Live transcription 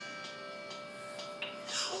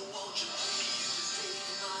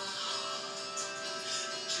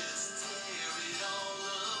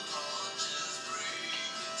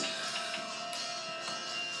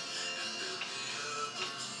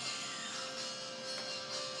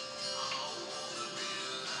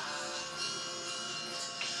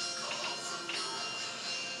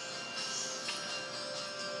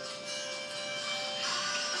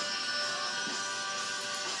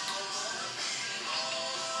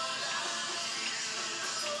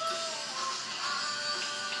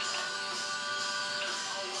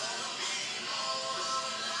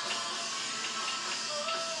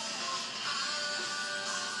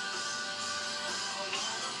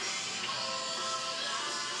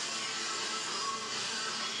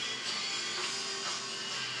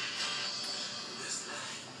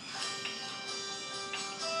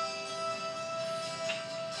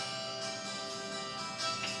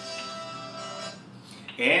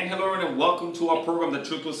And hello and welcome to our program, The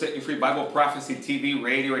Truth Will Set You Free Bible Prophecy TV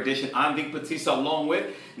Radio Edition. I'm Vic Batista along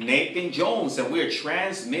with Nathan Jones, and we are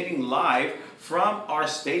transmitting live from our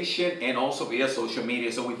station and also via social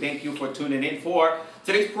media. So we thank you for tuning in for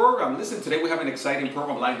today's program. Listen, today we have an exciting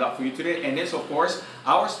program lined up for you today, and it's of course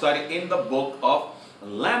our study in the book of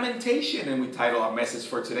Lamentation, and we title our message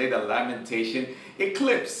for today, The Lamentation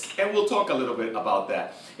Eclipse, and we'll talk a little bit about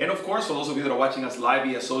that. And of course, for those of you that are watching us live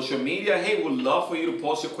via social media, hey, we'd love for you to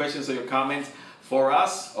post your questions or your comments for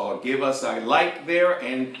us, or give us a like there,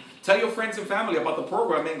 and tell your friends and family about the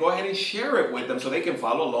program, and go ahead and share it with them so they can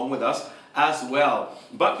follow along with us as well.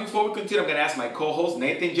 But before we continue, I'm going to ask my co-host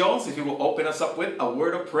Nathan Jones if he will open us up with a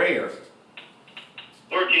word of prayer.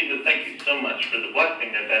 Lord Jesus, thank you so much for the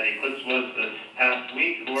blessing that eclipse was this past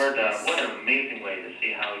week. Lord, what an amazing way to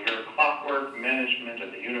see how your clockwork management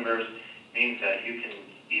of the universe means that you can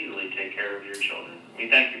easily take care of your children. We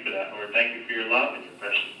thank you for that, Lord. Thank you for your love in your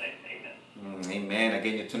precious name. Amen. Amen.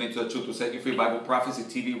 Again, you're tuning to The Truth Will Set You Free Bible Prophecy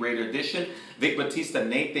TV Radio Edition. Vic Batista,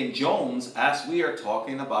 Nathan Jones, as we are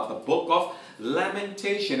talking about the book of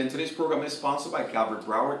Lamentation. And today's program is sponsored by Calvary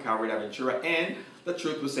Broward, Calvary Aventura, and The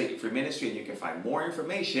Truth Will Set You Free Ministry. And you can find more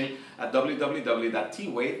information at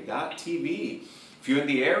www.twave.tv. If you're in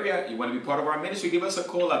the area, you want to be part of our ministry, give us a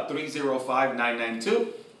call at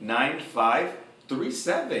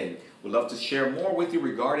 305-992-9537. We'd love to share more with you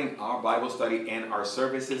regarding our Bible study and our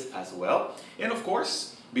services as well. And of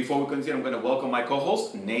course, before we continue, I'm going to welcome my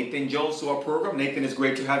co-host, Nathan Jones, to our program. Nathan, it's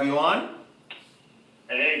great to have you on.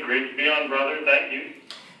 Hey, great to be on, brother. Thank you.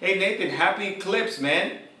 Hey, Nathan, happy eclipse,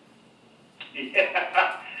 man.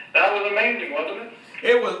 Yeah, that was amazing, wasn't it?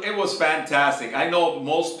 It was fantastic. I know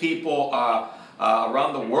most people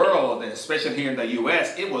around the world, and especially here in the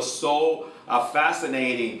U.S., it was so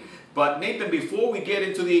fascinating. But Nathan, before we get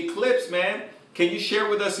into the eclipse, man, can you share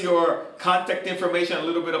with us your contact information, a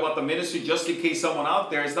little bit about the ministry, just in case someone out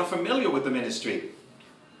there is not familiar with the ministry?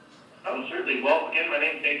 Oh, certainly. Well, again, my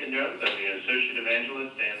name is Nathan Jones. I'm the Associate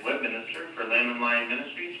Evangelist and Web Minister for Lamb and Lion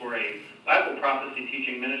Ministries. We're a Bible prophecy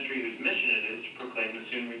teaching ministry whose mission it is to proclaim the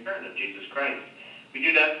soon return of Jesus Christ. We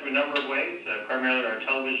do that through a number of ways, primarily our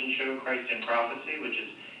television show, Christ in Prophecy, which is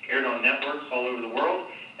aired on networks all over the world,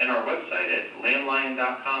 and our website at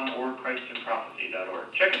lamblion.com or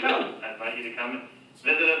christinprophecy.org. Check us out. I invite you to come and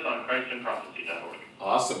visit us on christinprophecy.org.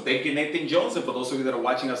 Awesome. Thank you, Nathan Jones. And for those of you that are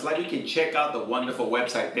watching us live, you can check out the wonderful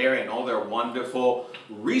website there and all their wonderful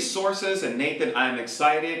resources. And Nathan, I'm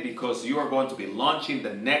excited because you are going to be launching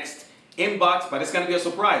the next inbox, but it's going to be a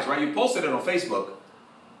surprise, right? You posted it on Facebook.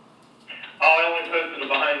 Oh, I only posted a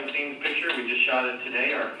behind-the-scenes picture. We just shot it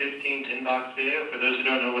today, our 15th inbox video. For those who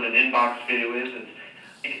don't know what an inbox video is,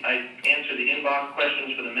 I answer the inbox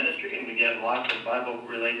questions for the ministry, and we get lots of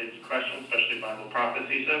Bible-related questions, especially Bible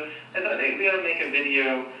prophecy. So I thought, hey, we ought to make a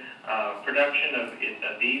video production of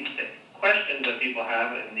these questions that people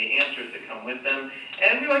have and the answers that come with them.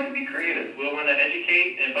 And we like to be creative. We want to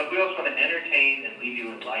educate, but we also want to entertain and leave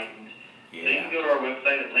you enlightened. Yeah. So you can go to our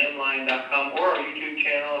website at lamblion.com or our YouTube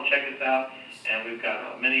channel and check us out. And we've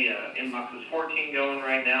got many inboxes, 14 going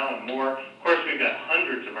right now and more. Of course, we've got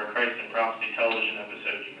hundreds of our Christ in Prophecy television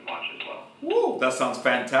episodes you can watch as well. Woo, that sounds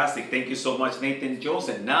fantastic. Thank you so much, Nathan Jones.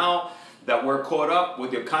 And now that we're caught up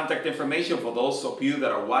with your contact information for those of you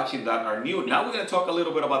that are watching that are new, now we're going to talk a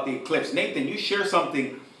little bit about the eclipse. Nathan, you shared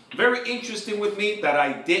something very interesting with me that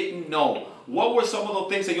I didn't know. What were some of the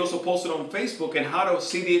things that you also posted on Facebook and how to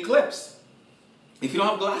see the eclipse if you don't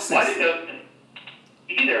have glasses? Well, I didn't know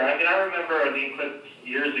either. I mean, I remember the eclipse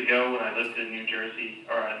years ago when I lived in New Jersey,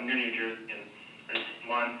 or near New Jersey in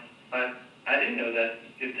Vermont, but I didn't know that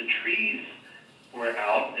if the trees were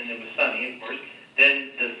out and it was sunny, of course,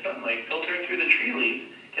 then the sunlight filtering through the tree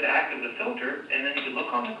leaves could act as a filter, and then you could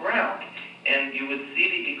look on the ground, and you would see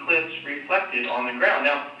the eclipse reflected on the ground.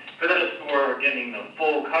 Now, for those who are getting the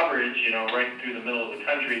full coverage, right through the middle of the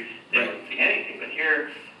country, they wouldn't see anything. But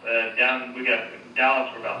here, we got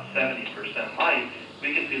Dallas, we're about 70% light.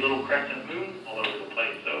 We can see little crescent moons all over the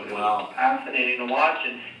place. So it was fascinating to watch.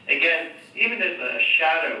 And again, even as a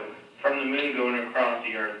shadow from the moon going across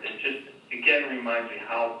the earth, it just, again, reminds me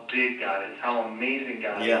how big God is, how amazing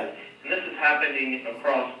God is. And this is happening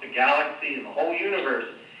across the galaxy and the whole universe.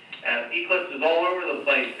 Eclipses all over the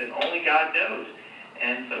place, and only God knows.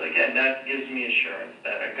 And so, again, that gives me assurance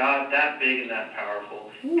that a God that big and that powerful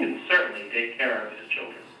can certainly take care of his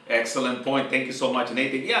children. Excellent point. Thank you so much,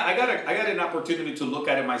 Nathan. Yeah, I got an opportunity to look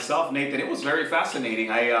at it myself, Nathan. It was very fascinating.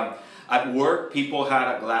 At work, people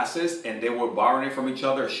had glasses, and they were borrowing it from each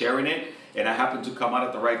other, sharing it, and I happened to come out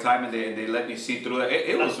at the right time, and they let me see through it.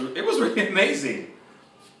 It was really amazing.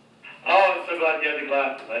 Oh, I'm so glad you had the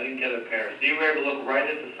glasses. I didn't get a pair. So you were able to look right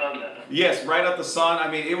at the sun then? Yes, right at the sun. I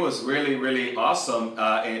mean, it was really, really awesome.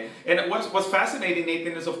 And what's fascinating,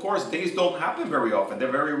 Nathan, is of course these don't happen very often.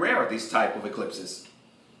 They're very rare, these type of eclipses.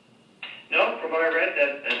 No, from what I read,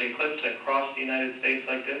 that an eclipse that crossed the United States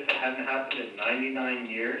like this, it hasn't happened in 99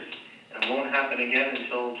 years, and it won't happen again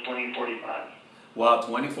until 2045. Wow,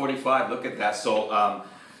 2045. Look at that. So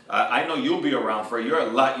I know you'll be around for it. You're a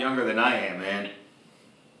lot younger than I am, man.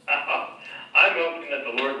 I'm hoping that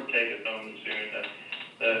the Lord will take us home soon.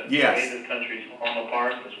 The Yes. way this country's falling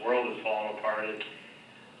apart, this world is falling apart.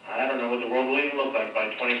 I don't know what the world will even look like by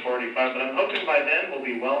 2045, but I'm hoping by then we'll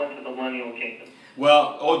be well into the millennial kingdom.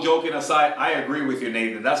 Well, all joking aside, I agree with you,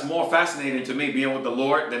 Nathan. That's more fascinating to me being with the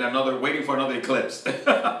Lord than waiting for another eclipse.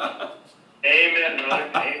 Amen,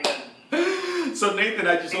 brother. Amen. So, Nathan,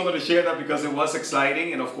 I just wanted to share that because it was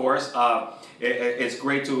exciting, and of course, it's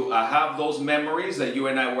great to have those memories that you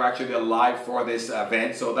and I were actually alive for this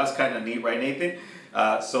event. So that's kind of neat, right, Nathan?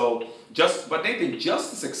 But Nathan,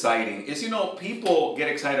 just as exciting is, people get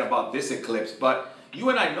excited about this eclipse, but you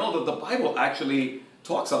and I know that the Bible actually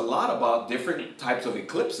talks a lot about different types of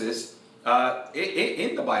eclipses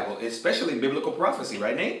in the Bible, especially in biblical prophecy,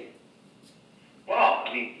 right, Nate? Well,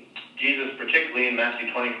 I mean, Jesus, particularly in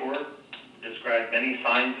Matthew 24, described many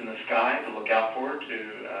signs in the sky to look out for,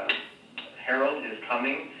 to herald his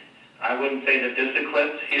coming. I wouldn't say that this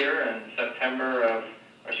eclipse here in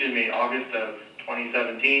August of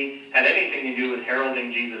 2017 had anything to do with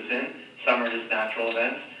heralding Jesus in. Some are just natural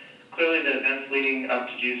events. Clearly, the events leading up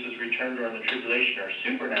to Jesus' return during the tribulation are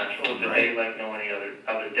supernatural. It's a day like no any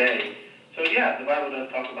other day. So yeah, the Bible does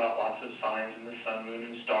talk about lots of signs in the sun, moon,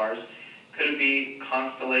 and stars. Could it be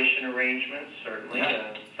constellation arrangements? Certainly.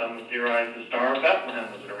 Yeah. Some theorize the Star of Bethlehem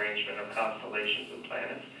was an arrangement of constellations and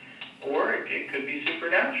planets. Or it could be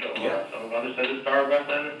supernatural. Yeah. Some others say the Star of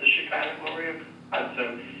Bethlehem is the Shekinah glory of God.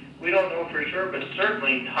 So we don't know for sure, but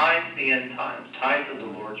certainly tied to the end times, tied to the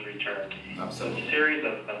Lord's return. Absolutely. So a series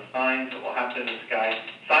of signs that will happen in the sky,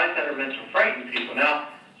 signs that are meant to frighten people. Now,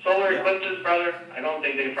 solar eclipses, brother, I don't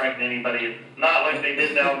think they frighten anybody. Not like they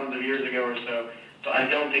did thousands of years ago or so. So I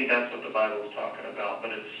don't think that's what the Bible is talking about,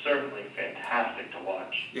 but it's certainly fantastic to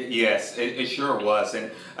watch. Yes, it sure was.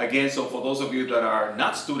 And again, so for those of you that are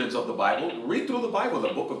not students of the Bible, read through the Bible, the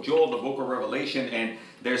book of Joel, the book of Revelation, and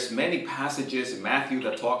there's many passages in Matthew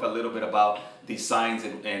that talk a little bit about these signs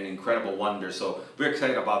and incredible wonders. So we're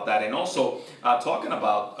excited about that. And also, talking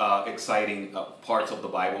about exciting parts of the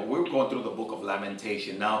Bible, we're going through the book of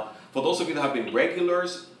Lamentation. Now, for those of you that have been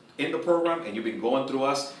regulars in the program and you've been going through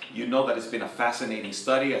us, you know that it's been a fascinating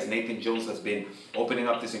study as Nathan Jones has been opening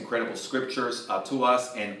up these incredible scriptures to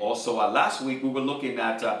us. And also last week we were looking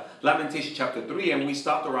at Lamentation chapter 3 and we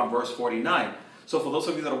stopped around verse 49. So for those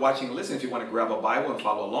of you that are watching and listening, if you want to grab a Bible and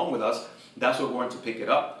follow along with us, that's where we're going to pick it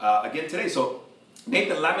up again today. So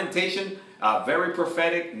Nathan, Lamentation, very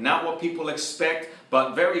prophetic, not what people expect,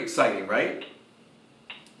 but very exciting, right?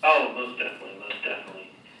 Oh, most definitely, most definitely.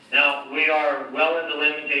 Now, we are well into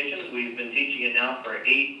Lamentations. We've been teaching it now for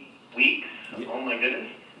 8 weeks. Yeah. Oh, my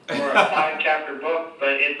goodness. For a 5-chapter book, but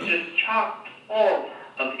it's just chock full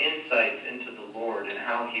of insights into the Lord and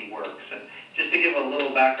how He works. And just to give a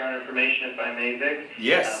little background information, if I may, Vic.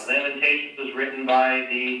 Yes. Lamentations was written by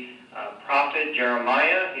the prophet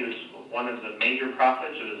Jeremiah. He was one of the major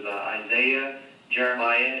prophets. It was Isaiah,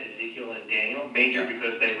 Jeremiah, Ezekiel, and Daniel. Major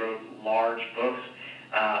because they wrote large books.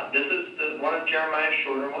 This is one of Jeremiah's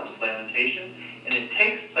shorter ones, Lamentations, and it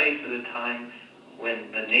takes place at a time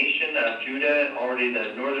when the nation of Judah, already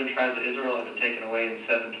the northern tribes of Israel, had been taken away in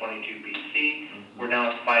 722 BC. We're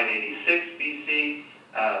now at 586 BC.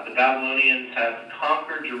 The Babylonians have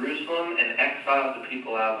conquered Jerusalem and exiled the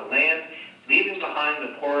people out of the land, leaving behind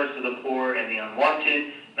the poorest of the poor and the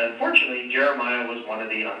unwanted. And unfortunately, Jeremiah was one of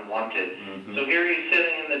the unwanted. Mm-hmm. So here he's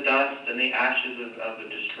sitting in the dust and the ashes of the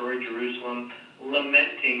destroyed Jerusalem,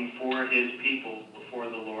 lamenting for his people before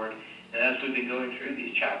the Lord. And as we've been going through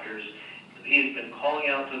these chapters, he's been calling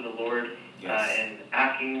out to the Lord and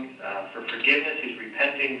asking for forgiveness. He's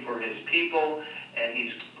repenting for his people, and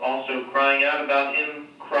he's also crying out about him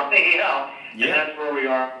crying out. Yeah. And that's where we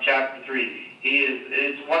are, chapter 3.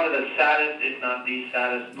 It's one of the saddest, if not the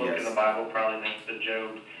saddest book in the Bible, probably next to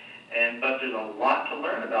Job. But there's a lot to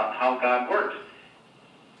learn about how God works.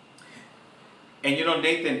 And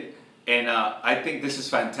Nathan, and I think this is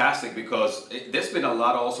fantastic because there's been a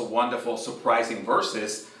lot of also wonderful, surprising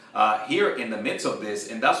verses here in the midst of this.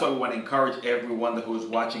 And that's why we want to encourage everyone who is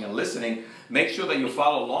watching and listening. Make sure that you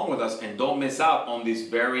follow along with us and don't miss out on these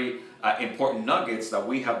very important nuggets that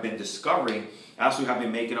we have been discovering as we have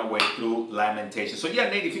been making our way through Lamentations. So yeah,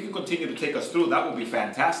 Nate, if you can continue to take us through, that would be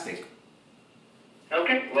fantastic.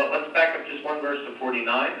 Okay, well, let's back up just one verse to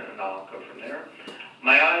 49, and I'll go from there.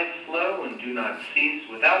 My eyes flow and do not cease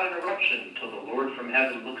without interruption till the Lord from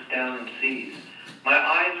heaven looks down and sees. My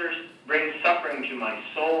eyes bring suffering to my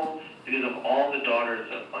soul because of all the daughters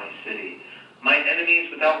of my city. My enemies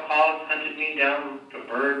without cause hunted me down like a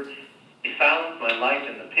bird. They silenced my life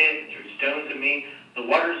in the pit and threw stones at me. The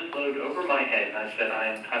waters flowed over my head, and I said, I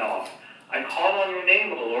am cut off. I called on your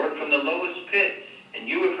name, O Lord, from the lowest pit, and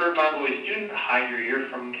you have heard my voice. Do not hide your ear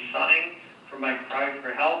from me, sighing for my cry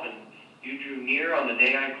for help. And you drew near on the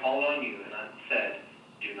day I called on you, and I said,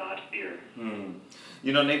 do not fear.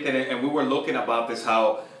 You know, Nathan, and we were looking about this,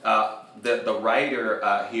 how the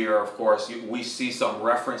writer here, of course, we see some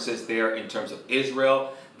references there in terms of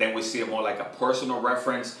Israel. Then we see it more like a personal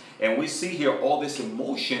reference. And we see here all this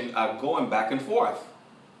emotion going back and forth.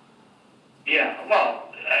 Yeah,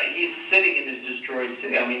 well, he's sitting in his destroyed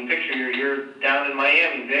city. I mean, picture you're down in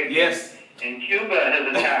Miami, Vic. Yes. And Cuba has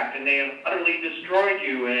attacked, and they have utterly destroyed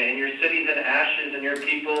you, and your city's in ashes, and your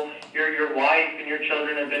people, your wife and your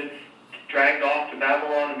children have been dragged off to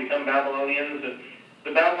Babylon and become Babylonians. And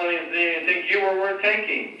the Babylonians didn't think you were worth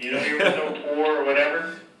taking. You know, you were so poor or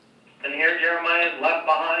whatever. And here Jeremiah is left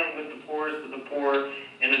behind with the poorest of the poor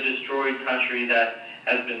in a destroyed country that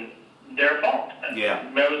has been their fault. Yeah.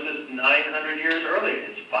 Moses, 900 years earlier,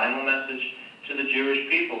 his final message to the Jewish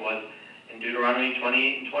people was in Deuteronomy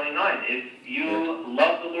 28 and 29. If you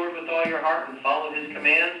love the Lord with all your heart and follow his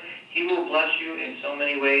commands, he will bless you in so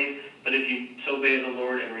many ways. But if you disobey the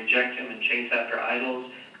Lord and reject him and chase after idols,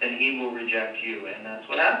 then he will reject you. And that's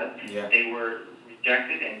what happened. Yeah. They were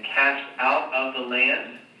rejected and cast out of the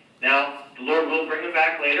land. Now, the Lord will bring them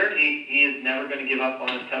back later. He is never going to give up on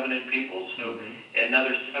his covenant people. So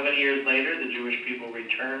another 7 years later, the Jewish people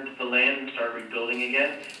return to the land and start rebuilding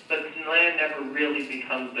again. But the land never really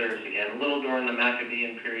becomes theirs again. A little during the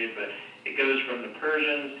Maccabean period, but it goes from the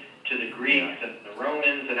Persians to the Greeks and the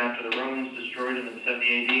Romans, and after the Romans destroyed them in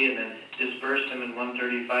 70 AD and then dispersed them in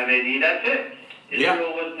 135 AD, that's it.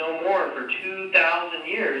 Israel was no more for 2,000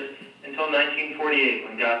 years until 1948,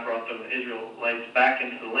 when God brought the Israelites back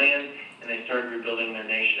into the land, and they started rebuilding their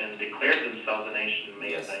nation and declared themselves a nation in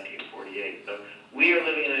May of 1948. So we are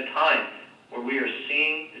living in a time where we are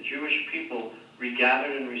seeing the Jewish people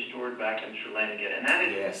regathered and restored back into their land again. And that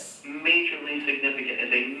is majorly significant.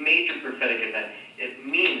 It's a major prophetic event. It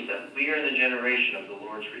means that we are in the generation of the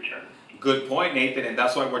Lord's return. Good point, Nathan, and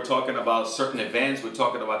that's why we're talking about certain events. We're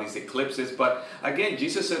talking about these eclipses. But again,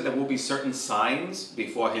 Jesus said there will be certain signs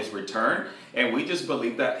before his return, and we just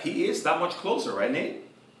believe that he is that much closer, right, Nate?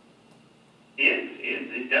 He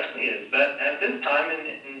is. He definitely is. But at this time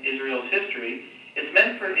in Israel's history, it's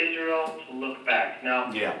meant for Israel to look back.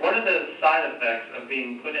 Now, one of the side effects of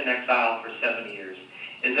being put in exile for 7 years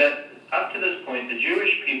is that up to this point, the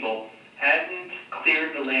Jewish people hadn't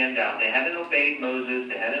cleared the land out. They hadn't obeyed Moses.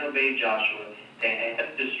 They hadn't obeyed Joshua. They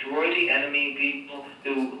had destroyed the enemy people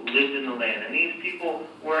who lived in the land. And these people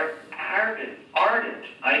were ardent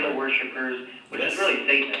idol worshippers, which is really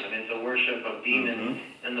Satanism. It's a worship of demons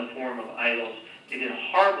in the form of idols. They did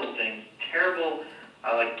horrible things, terrible,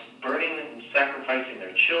 like burning and sacrificing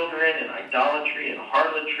their children, and idolatry and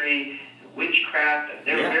harlotry and witchcraft. And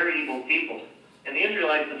they were very evil people. And the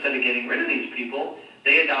Israelites, instead of getting rid of these people,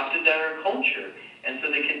 they adopted their culture, and so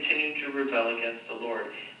they continued to rebel against the Lord.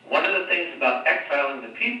 One of the things about exiling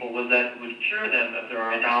the people was that it would cure them of their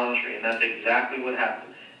idolatry, and that's exactly what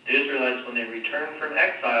happened. The Israelites, when they returned from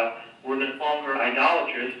exile, were no longer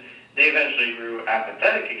idolaters. They eventually grew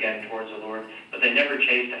apathetic again towards the Lord, but they never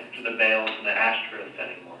chased after the Baals and the Ashtoreths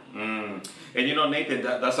anymore. And you know, Nathan,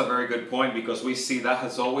 that's a very good point, because we see that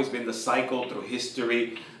has always been the cycle through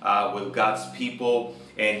history with God's people.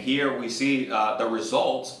 And here we see the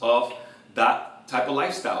results of that type of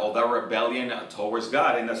lifestyle, that rebellion towards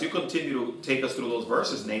God. And as you continue to take us through those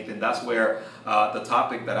verses, Nathan, that's where the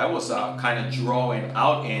topic that I was kind of drawing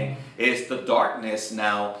out in is the darkness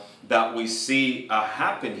now that we see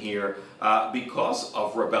happen here because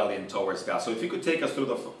of rebellion towards God. So if you could take us through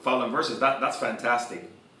the following verses, that's fantastic.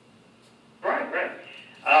 Right.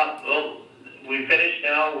 Well, we finished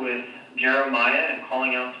now with Jeremiah and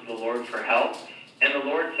calling out to the Lord for help. And the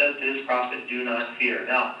Lord says to his prophet, do not fear.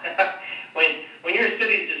 Now, when your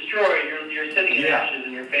city is destroyed, you're sitting in ashes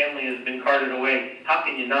and your family has been carted away, how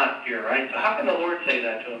can you not fear, right? So how can the Lord say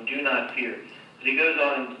that to him, do not fear? But he goes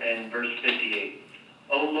on in verse 58.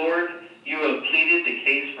 O Lord, You have pleaded the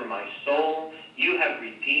case for my soul. You have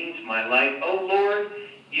redeemed my life. O Lord,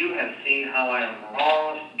 you have seen how I am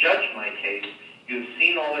wronged. Judge my case. You have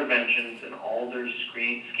seen all their vengeance and all their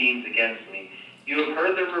schemes against me. You have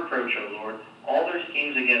heard their reproach, O Lord, all their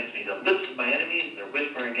schemes against me. The lips of my enemies, they're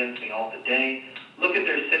whispering against me all the day. Look at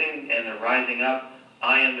their sitting and their rising up.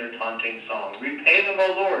 I am their taunting song. Repay them,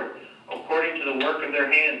 O Lord, according to the work of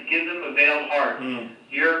their hands. Give them a veiled heart.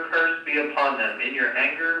 Your curse be upon them. In your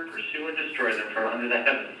anger, pursue and destroy them from under the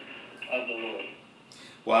heavens of the Lord.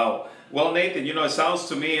 Wow. Well, Nathan, you know, it sounds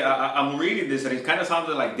to me, I'm reading this, and it kind of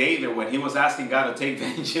sounded like David when he was asking God to take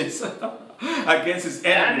vengeance against his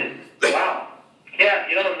enemy. Wow. Yeah,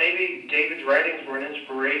 you know, maybe David's writings were an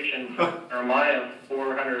inspiration for Jeremiah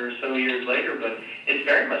 400 or so years later, but it's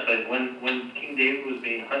very much like when King David was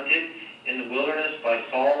being hunted in the wilderness by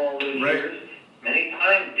Saul all those years, many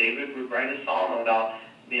times David would write a psalm about,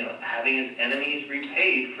 you know, having his enemies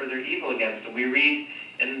repaid for their evil against him. We read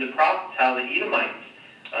in the prophets how the Edomites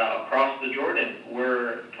across the Jordan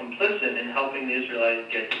were complicit in helping the Israelites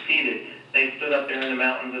get defeated. They stood up there in the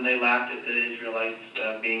mountains and they laughed at the Israelites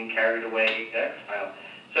being carried away to exile.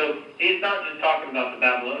 So he's not just talking about the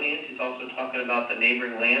Babylonians, he's also talking about the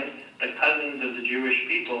neighboring lands. The cousins of the Jewish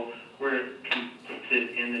people were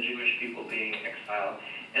complicit in the Jewish people being exiled.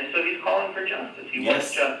 And so he's calling for justice. He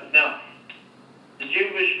wants justice. Now, the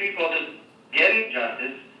Jewish people just getting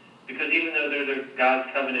justice, because even though they're God's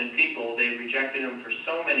covenant people, they rejected him for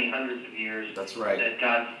so many hundreds of years. That's right. That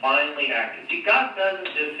God finally acted. See, God doesn't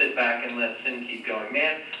just sit back and let sin keep going.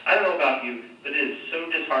 Man, I don't know about you, but it is so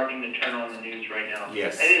disheartening to turn on the news right now.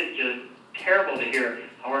 Yes. It is just terrible to hear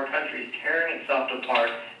how our country is tearing itself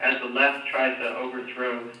apart as the left tries to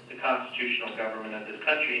overthrow the constitutional government of this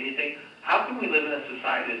country. And you think, how can we live in a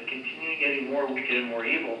society that's continuing getting more wicked and more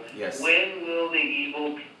evil? Yes. When will the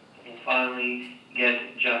evil finally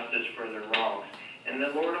get justice for their wrongs? And the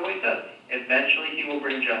Lord always does. Eventually he will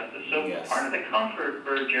bring justice. So part of the comfort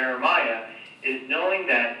for Jeremiah is knowing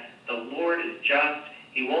that the Lord is just.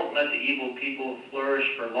 He won't let the evil people flourish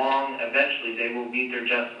for long. Eventually they will meet their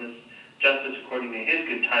justice according to his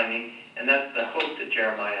good timing. And that's the hope that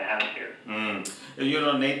Jeremiah has here. You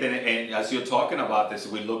know, Nathan, and as you're talking about this,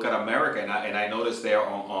 we look at America, and I noticed there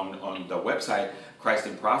on the website, Christ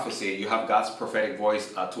in Prophecy, you have God's prophetic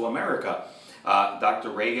voice to America. Dr.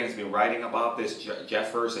 Reagan has been writing about this,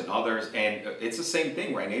 Jeffers and others, and it's the same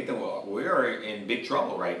thing, right, Nathan? We are in big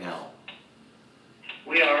trouble right now.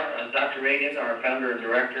 We are. Dr. Reagan, our founder and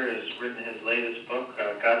director, has written his latest book,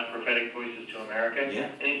 God's Prophetic Voices to America. Yeah.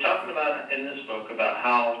 And he's talking about, in this book, about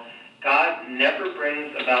how God never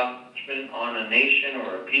brings about judgment on a nation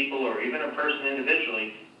or a people or even a person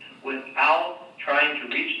individually without trying to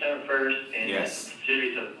reach them first in a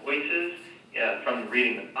series of voices, from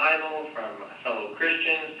reading the Bible, from fellow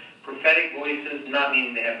Christians, prophetic voices, not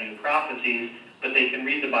meaning they have new prophecies, but they can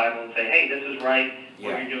read the Bible and say, hey, this is right,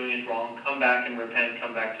 what you're doing is wrong, come back and repent,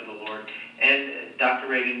 come back to the Lord. And Dr.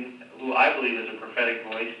 Reagan, who I believe is a prophetic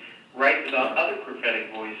voice, writes about other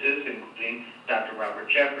prophetic voices, including Dr. Robert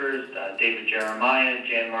Jeffers, David Jeremiah,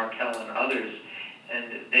 Jan Markell, and others. And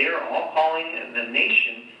they are all calling the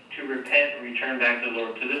nation to repent and return back to the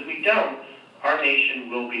Lord. Because if we don't, our nation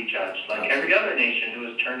will be judged. Like every other nation who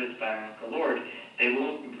has turned its back on the Lord, they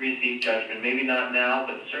will receive judgment. Maybe not now,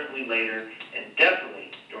 but certainly later, and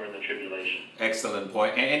definitely during the tribulation. Excellent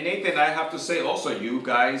point. And Nathan, I have to say also, you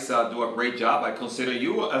guys do a great job. I consider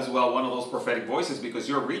you as well one of those prophetic voices, because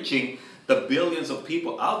you're reaching the billions of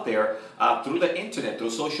people out there through the internet,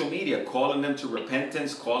 through social media, calling them to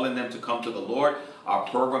repentance, calling them to come to the Lord. Our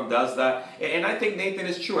program does that. And I think, Nathan,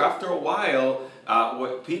 is true. After a while,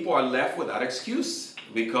 people are left without excuse,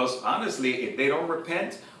 because honestly, if they don't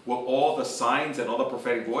repent with all the signs and all the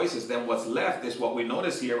prophetic voices, then what's left is what we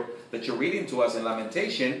notice here that you're reading to us in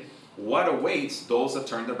Lamentation: what awaits those that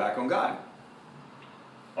turn their back on God?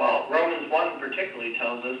 Well, Romans 1 particularly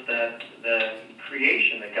tells us that the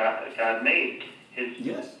creation that God made is...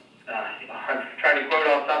 Yes. I'm trying to quote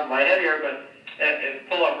off the top of my head here, but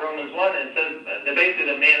pull up Romans 1, and it says that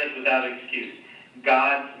basically the man is without excuse.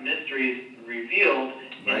 God's mysteries revealed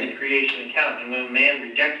in the creation account. And when man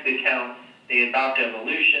rejects the account, they adopt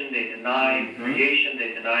evolution, they deny creation,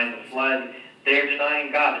 they deny the flood. They're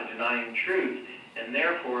denying God, they're denying truth. And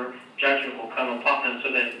therefore, judgment will come upon them,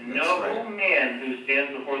 so that no man who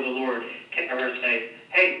stands before the Lord can ever say,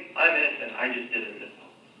 hey, I'm innocent, I just didn't know.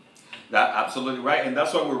 That's absolutely right. And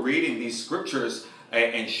that's why we're reading these scriptures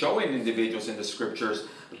and showing individuals in the scriptures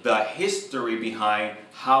the history behind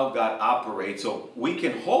how God operates, so we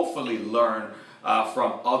can hopefully learn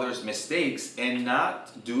from others' mistakes and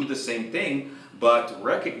not do the same thing, but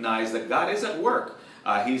recognize that God is at work.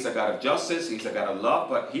 He's a God of justice. He's a God of love.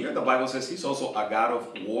 But here the Bible says he's also a God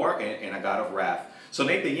of war and a God of wrath. So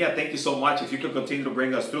Nathan, yeah, thank you so much. If you could continue to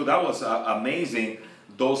bring us through, that was amazing.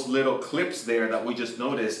 Those little clips there that we just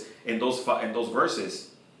noticed in those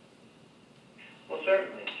verses. Well,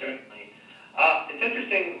 certainly. It's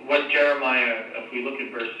interesting what Jeremiah, if we look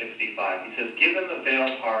at verse 65, he says, "Give them a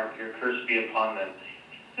veiled heart, your curse be upon them."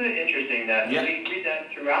 It's interesting that we read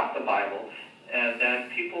that throughout the Bible,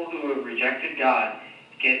 that people who have rejected God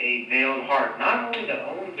get a veiled heart. Not only the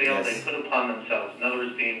own veil they put upon themselves, in other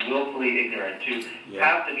words, being willfully ignorant, to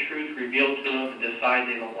have the truth revealed to them and decide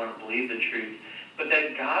they don't want to believe the truth, but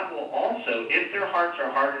that God will also, if their hearts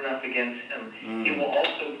are hard enough against Him, He will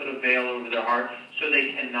also put a veil over their heart so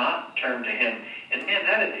they cannot turn to Him. And man,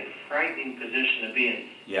 that is a frightening position to be in.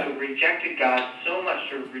 To have rejected God so much,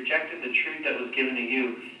 to have rejected the truth that was given to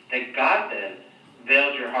you, that God then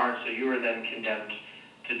veiled your heart so you are then condemned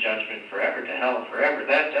to judgment forever, to hell forever.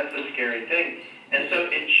 That's a scary thing. And so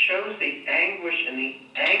it shows the anguish and the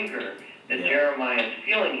anger that Jeremiah is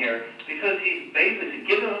feeling here, because he's basically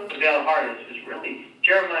giving them the veiled heart is really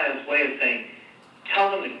Jeremiah's way of saying,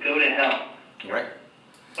 tell them to go to hell. Right.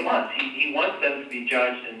 He wants them to be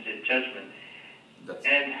judged and to judgment.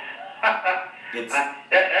 And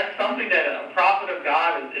that's something that a prophet of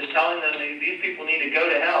God is telling them, these people need to go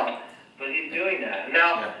to hell. But he's doing that.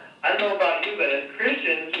 Now, I don't know about you, but as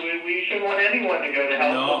Christians, we shouldn't want anyone to go to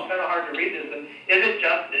hell. No. So it's kind of hard to read this. And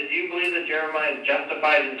do you believe that Jeremiah is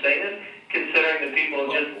justified in saying this, considering the people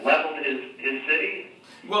have just leveled his city?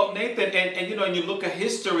 Well, Nathan, and you know, and you look at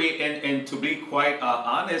history, and to be quite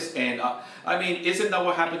honest, and I mean, isn't that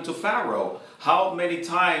what happened to Pharaoh? How many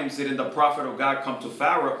times did the prophet of God come to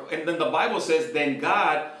Pharaoh? And then the Bible says, then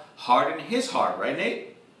God hardened his heart, right, Nate?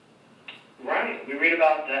 Right. We read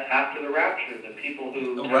about that after the rapture, the people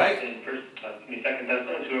who, in 2nd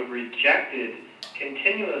Thessalonians, who have rejected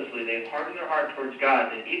continuously, they've hardened their heart towards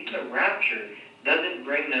God, that even the rapture doesn't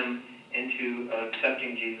bring them into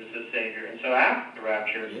accepting Jesus as Savior. And so after the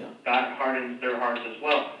rapture, God hardens their hearts as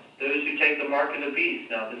well. Those who take the mark of the beast,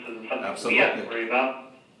 now this isn't something we have to worry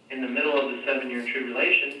about. In the middle of the 7-year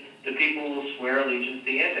tribulation, the people will swear allegiance to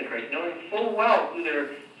the Antichrist, knowing full well who they're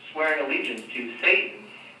swearing allegiance to, Satan.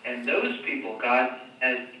 And those people, God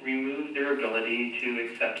has removed their ability to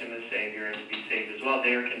accept Him as Savior and to be saved as well.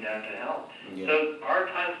 They are condemned to hell. So there are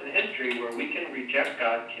times in history where we can reject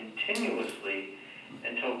God continuously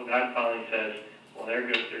until God finally says, well, there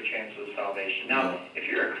goes their chance of salvation. Now, if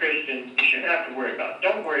you're a Christian, you shouldn't have to worry about it.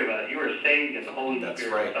 Don't worry about it. You are saved, you have the Holy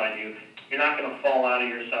Spirit inside you. You're not going to fall out of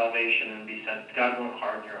your salvation and be sent. God won't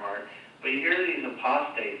harden your heart. But you hear these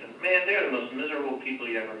apostates, and man, they're the most miserable people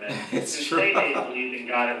you ever met. It's true. They believed in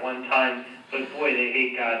God at one time, but boy, they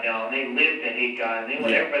hate God now, and they live to hate God, and they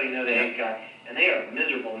want everybody to know they hate God, and they are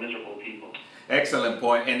miserable, miserable people. Excellent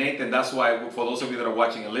point. And Nathan, that's why, for those of you that are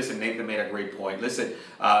watching and listen, Nathan made a great point. Listen,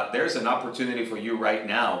 there's an opportunity for you right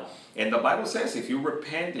now. And the Bible says, if you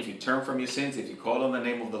repent, if you turn from your sins, if you call on the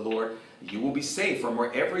name of the Lord, you will be saved. From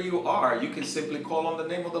wherever you are, you can simply call on the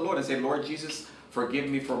name of the Lord and say, Lord Jesus, forgive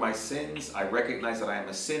me for my sins. I recognize that I am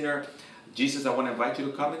a sinner. Jesus, I want to invite you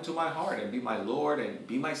to come into my heart and be my Lord and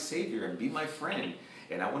be my Savior and be my friend.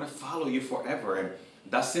 And I want to follow you forever. And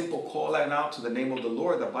that simple call out to the name of the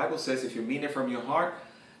Lord, the Bible says if you mean it from your heart,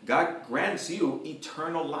 God grants you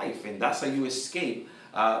eternal life. And that's how you escape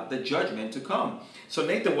the judgment to come. So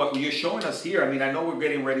Nathan, what you're showing us here, I mean, I know we're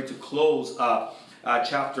getting ready to close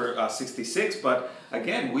chapter 66, but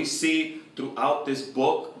again, we see throughout this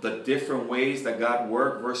book the different ways that God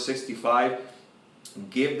worked. Verse 65,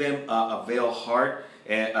 give them a veiled heart.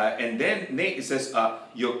 And then Nate, it says,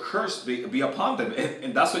 your curse be upon them.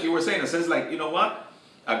 And that's what you were saying. It says, like, you know what?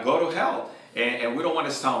 Go to hell. And we don't want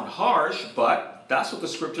to sound harsh, but that's what the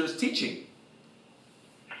scripture is teaching.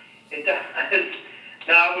 It does.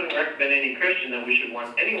 Now, I wouldn't recommend any Christian that we should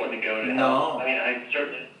want anyone to go to hell. I mean, I'd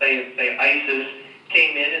certainly say ISIS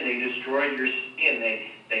came in and they destroyed your city and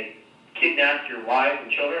they kidnapped your wife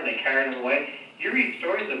and children, they carried them away. You read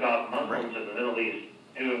stories about Muslims in the Middle East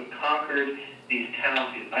who have conquered these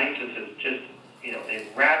towns. ISIS has just, they've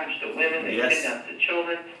ravaged the women, they kidnapped the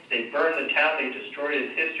children, they burned the town, they destroyed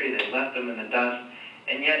its history, they left them in the dust.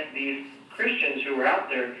 And yet these Christians who are out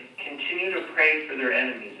there continue to pray for their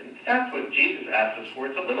enemies. And that's what Jesus asked us for.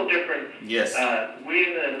 It's a little different. Yes.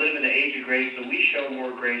 We live in the age of grace, so we show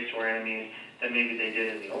more grace to our enemies than maybe they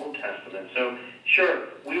did in the Old Testament. So, sure,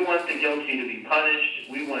 we want the guilty to be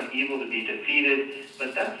punished. We want evil to be defeated.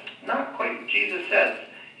 But that's not quite what Jesus says.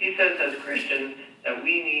 He says, as Christians, that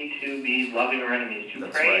we need to be loving our enemies, to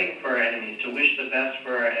praying for our enemies, to wish the best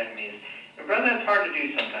for our enemies. And brother, that's hard to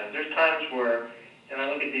do sometimes. There's times where and I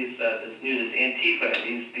look at these this Antifa,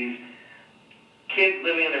 these kids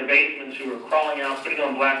living in their basements who are crawling out, putting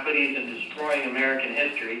on black hoodies and destroying American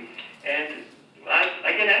history, and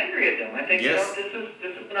I get angry at them. I think, yes. this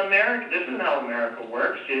isn't America. This isn't how America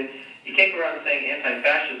works. You can't go around saying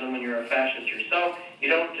anti-fascism when you're a fascist yourself. You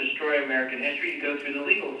don't destroy American history. You go through the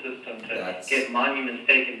legal system to get monuments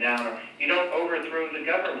taken down, or you don't overthrow the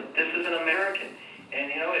government. This isn't American,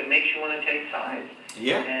 and it makes you want to take sides.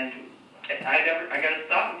 Yeah. And I got to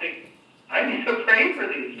stop and think, I need to pray for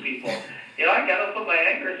these people. I got to put my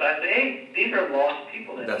anger aside and say, hey, these are lost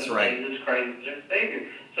people that That's need right. Jesus Christ as their Savior.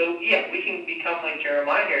 So, yeah, we can become like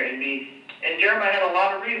Jeremiah here and Jeremiah had a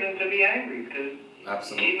lot of reason to be angry because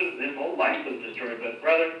his whole life was destroyed. But,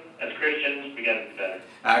 brother, as Christians, we got to do better.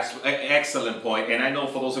 Excellent point. And I know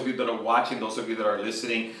for those of you that are watching, those of you that are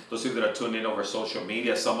listening, those of you that are tuning in over social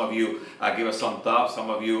media, some of you give us some thumbs, some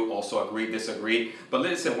of you also agree, disagree. But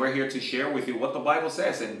listen, we're here to share with you what the Bible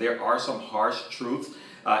says. And there are some harsh truths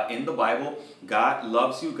in the Bible. God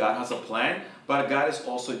loves you. God has a plan. But God is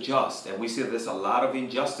also just. And we see there's a lot of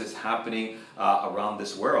injustice happening around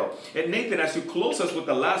this world. And Nathan, as you close us with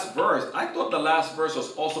the last verse, I thought the last verse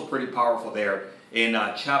was also pretty powerful there in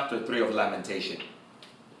chapter 3 of Lamentation.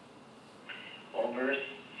 Well, verse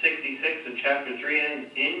 66 of chapter 3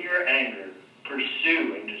 ends, in your anger,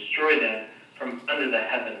 pursue and destroy them from under the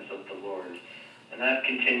heavens of the Lord. And that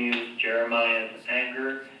continues Jeremiah's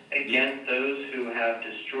anger against those who have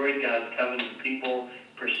destroyed God's covenant people.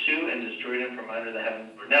 Pursue and destroy them from under the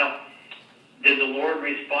heavens. Now, did the Lord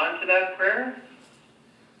respond to that prayer?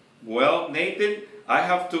 Well, Nathan, I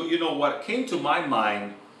have to, what came to my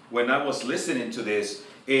mind when I was listening to this,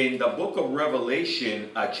 in the book of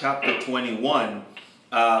Revelation, chapter 21,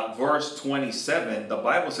 verse 27, the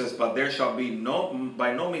Bible says, but there shall be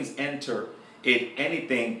by no means enter in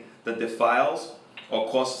anything that defiles or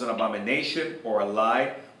causes an abomination or a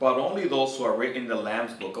lie, but only those who are written in the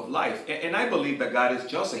Lamb's book of life. And I believe that God is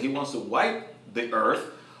just, and He wants to wipe the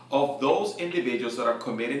earth of those individuals that are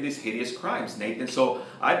committing these hideous crimes, Nathan. So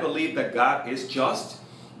I believe that God is just,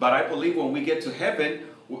 but I believe when we get to heaven,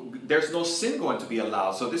 there's no sin going to be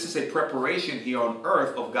allowed. So this is a preparation here on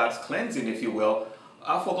earth of God's cleansing, if you will,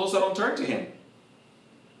 for those that don't turn to Him.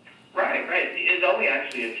 Right. It's only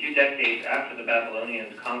actually a few decades after the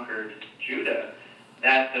Babylonians conquered Judah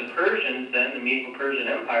that the Persians, then the Medo-Persian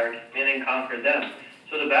Empire, came in and conquered them.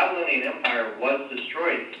 So the Babylonian Empire was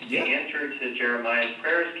destroyed. Yeah. The answer to Jeremiah's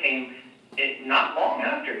prayers came not long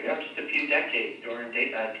after, just a few decades during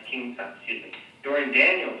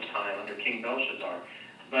Daniel's time under King Belshazzar.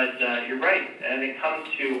 But you're right, and it comes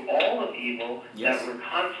to all of evil that we're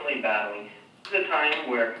constantly battling. This is a time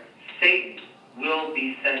where Satan will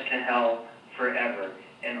be sent to hell forever,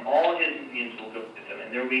 and all his minions will go with him,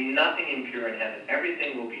 and there will be nothing impure in heaven.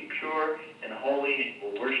 Everything will be pure and holy, and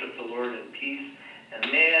we'll worship the Lord in peace. And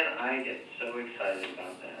man, I get so excited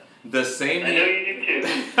about that. The same. I know you do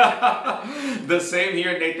too. The same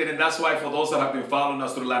here, Nathan, and that's why for those that have been following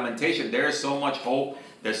us through Lamentation, there is so much hope.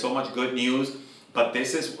 There's so much good news. But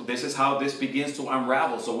this is how this begins to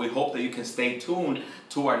unravel. So we hope that you can stay tuned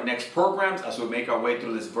to our next programs as we make our way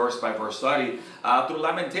through this verse-by-verse study through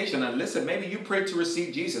Lamentation. And listen, maybe you prayed to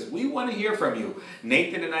receive Jesus. We want to hear from you.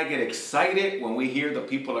 Nathan and I get excited when we hear the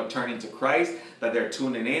people are turning to Christ, that they're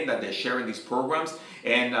tuning in, that they're sharing these programs.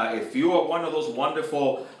 And if you are one of those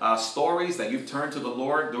wonderful stories that you've turned to the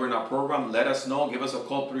Lord during our program, let us know. Give us a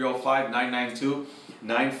call,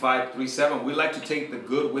 305-992-9537. We like to take the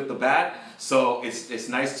good with the bad. So it's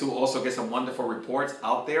nice to also get some wonderful reports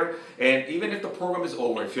out there. And even if the program is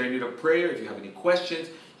over, if you're in need of prayer, if you have any questions,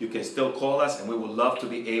 you can still call us, and we would love to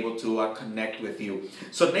be able to connect with you.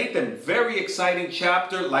 So Nathan, very exciting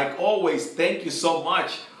chapter. Like always, thank you so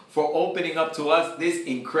much for opening up to us these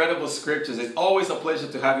incredible scriptures. It's always a pleasure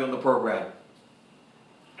to have you on the program.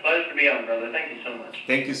 Pleasure to be on, brother. Thank you so much.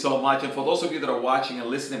 Thank you so much. And for those of you that are watching and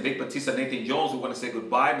listening, Vic Batista, Nathan Jones, we want to say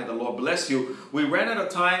goodbye. May the Lord bless you. We ran out of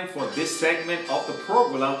time for this segment of the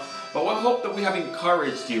program, but we hope that we have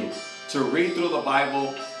encouraged you to read through the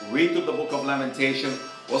Bible, read through the book of Lamentation.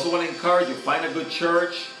 We also want to encourage you, find a good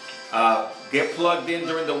church, get plugged in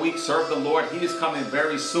during the week, serve the Lord. He is coming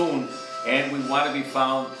very soon, and we want to be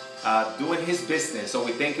found doing His business. So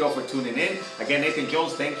we thank you all for tuning in. Again, Nathan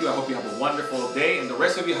Jones, thank you. I hope you have a wonderful day. And the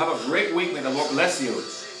rest of you have a great week. May the Lord bless you.